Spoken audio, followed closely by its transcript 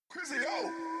Don't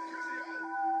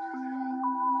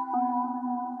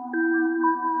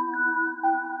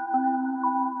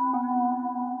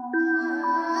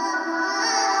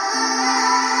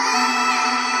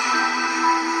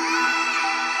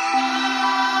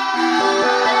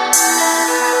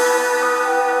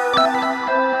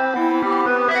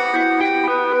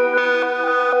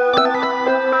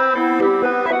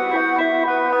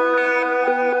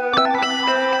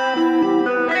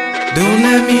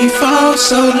let me fall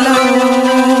so low.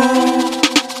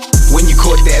 When you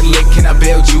caught that lick and I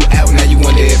bailed you out, now you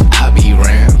wonder if I'll be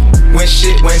around. When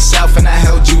shit went south and I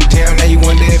held you down, now you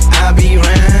wonder if I'll be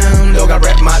around. Dog, I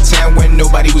rep my town when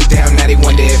nobody was down, now they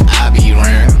wonder if I'll be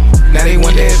around. Now they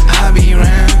wonder if I'll be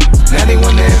around. Now they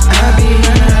wonder if I'll be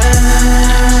around.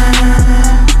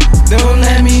 Don't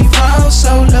let me fall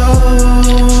so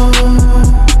low.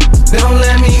 Don't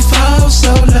let me fall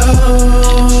so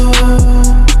low.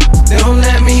 Don't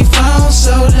let me fall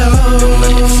so low. Don't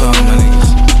let me fall, my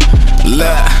niggas.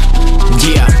 Look,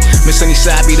 yeah, Miss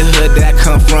Sunnyside be the hood that I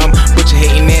come from. Bunch of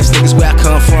hating ass niggas where I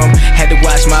come from. Had to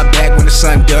watch my back when the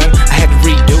sun done. I had to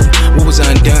redo what was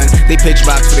undone. They pitch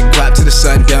rocks for the guap till the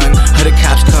sun done. Other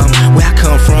cops come where I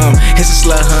come from. It's a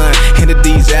slut hunt, handed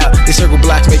these out. They circle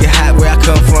blocks, make it hot where I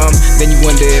come from. Then you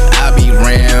wonder if I'll be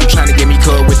round. Trying to get me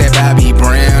caught with that Bobby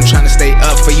Brown. Trying to stay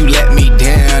up for you let me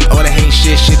down. All the hate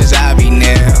shit is I be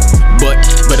now. But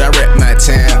I rep my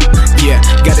town. Yeah,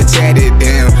 got it tatted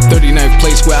down. 39th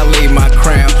place where I lay my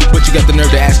crown. But you got the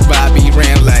nerve to ask if I be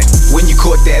around. Like, when you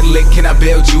caught that lick and I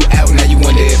bailed you out, now you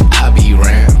wonder if I'll be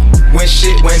around. When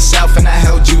shit went south and I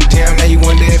held you down, now you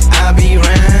wonder if I'll be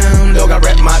around. Dog, I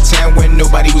rep my town when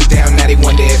nobody was down, now they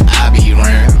wonder if I'll be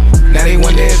around. Now they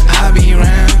wonder if I'll be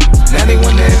around. Now they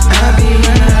wonder if I'll be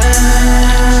around.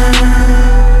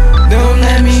 Don't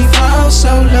let me fall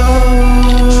so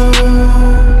low.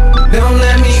 Don't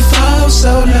let me fall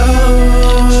so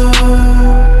low.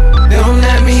 Don't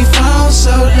let me fall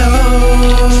so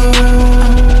low.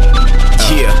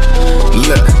 Yeah,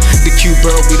 look, the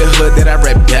Q-Bro be the hood that I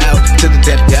repped out. To the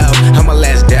depth out, I'm my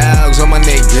last dogs. On my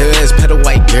niggas, pet a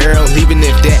white girl. Even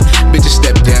if that bitch just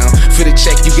step down. For the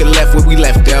check, you get left where we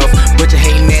left out. Bunch of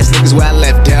hating ass niggas where I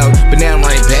left out. But now I'm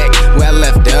running back where I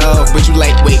left out. But you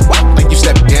like, wait, what? Like you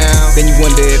stepped down. Then you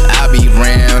wonder if I'll be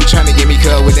round. Trying to get me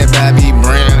caught with that Bobby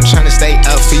Brown. Trying to stay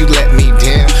up for you let me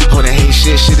down. All the hate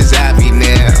shit is I be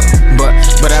now.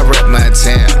 But I rep my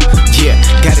town. Yeah,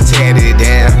 gotta tear it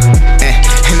down.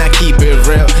 And I keep it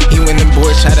real. Even when them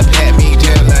boys try to pat me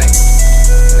down like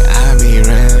I be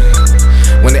around.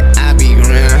 When I be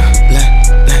around.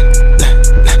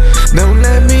 Don't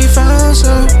let me fall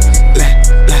so.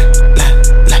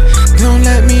 Don't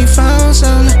let me fall so.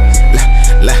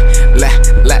 Look,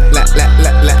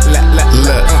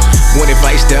 want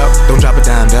advice dog, don't drop a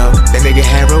dime dog. That nigga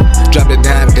Harrow, drop the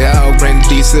dime dog. Ran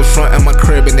D's to the front of my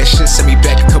crib and that shit sent me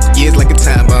back a couple years like a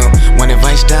time bomb. Want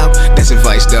advice dog? That's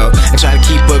advice dog. And try to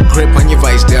keep a grip on your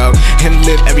vice dog. And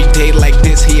live every day like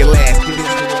this here last.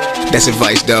 That's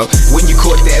advice dog. When you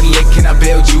caught that lick and I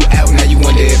bailed you out,